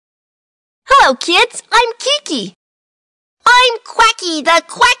Hello, kids. I'm Kiki. I'm Quacky, the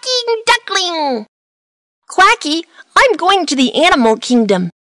quacking duckling. Quacky, I'm going to the animal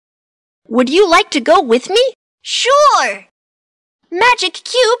kingdom. Would you like to go with me? Sure. Magic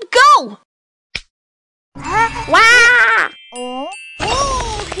cube, go! Wow!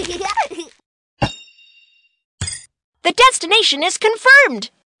 The destination is confirmed.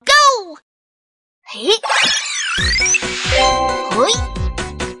 Go!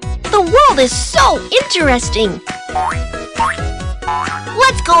 The world is so interesting.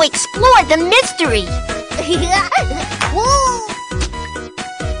 Let's go explore the mystery.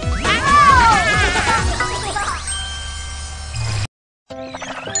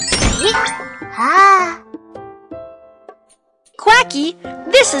 Quacky,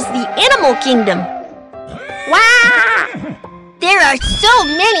 this is the animal kingdom. Wow! There are so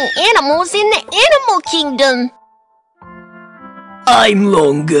many animals in the animal kingdom. I'm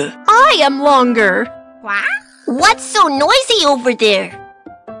longer. I am longer. What's so noisy over there?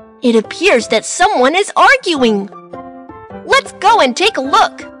 It appears that someone is arguing. Let's go and take a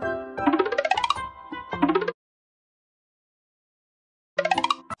look.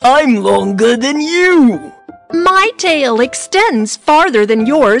 I'm longer than you. My tail extends farther than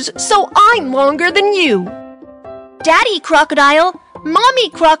yours, so I'm longer than you. Daddy crocodile, Mommy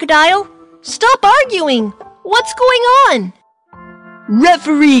crocodile, stop arguing. What's going on?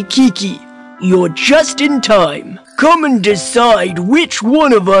 Referee Kiki, you're just in time. Come and decide which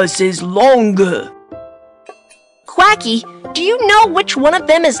one of us is longer. Quacky, do you know which one of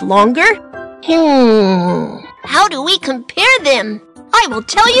them is longer? How do we compare them? I will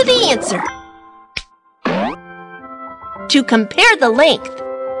tell you the answer. To compare the length,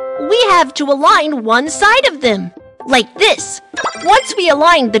 we have to align one side of them, like this. Once we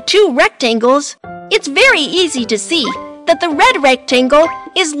align the two rectangles, it's very easy to see that the red rectangle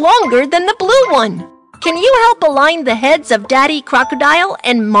is longer than the blue one. Can you help align the heads of Daddy Crocodile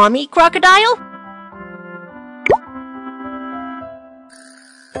and Mommy Crocodile?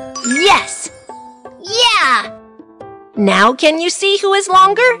 Yes! Yeah! Now can you see who is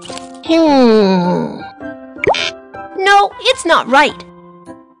longer? No, it's not right.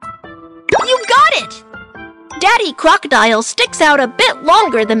 You got it! Daddy Crocodile sticks out a bit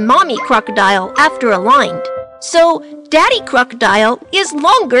longer than Mommy Crocodile after aligned. So, Daddy Crocodile is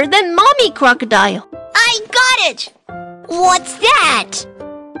longer than Mommy Crocodile. I got it! What's that?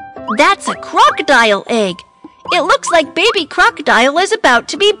 That's a crocodile egg. It looks like baby crocodile is about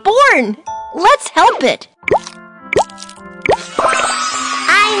to be born. Let's help it.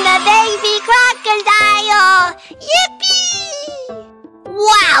 I'm the baby crocodile! Yippee!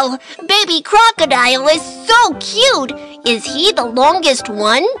 Wow! Baby crocodile is so cute! Is he the longest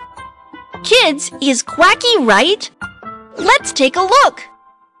one? Kids, is Quacky right? Let's take a look.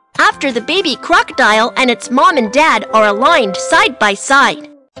 After the baby crocodile and its mom and dad are aligned side by side.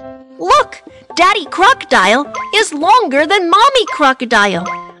 Look! Daddy Crocodile is longer than Mommy Crocodile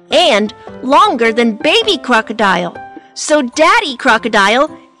and longer than Baby Crocodile. So Daddy Crocodile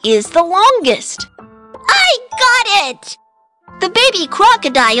is the longest. I got it! The baby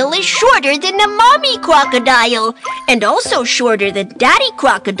crocodile is shorter than the Mommy Crocodile and also shorter than Daddy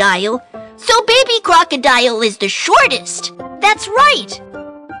Crocodile. So Baby Crocodile is the shortest. That's right.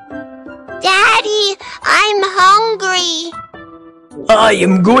 Daddy, I'm hungry. I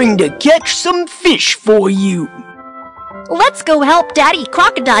am going to catch some fish for you. Let's go help Daddy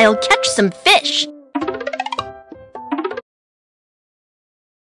Crocodile catch some fish.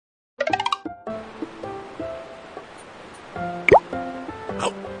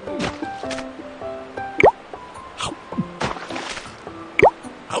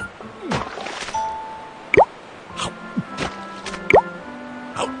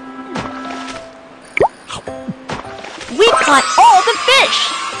 We caught all the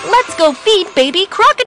fish. Let's go feed baby crocodile.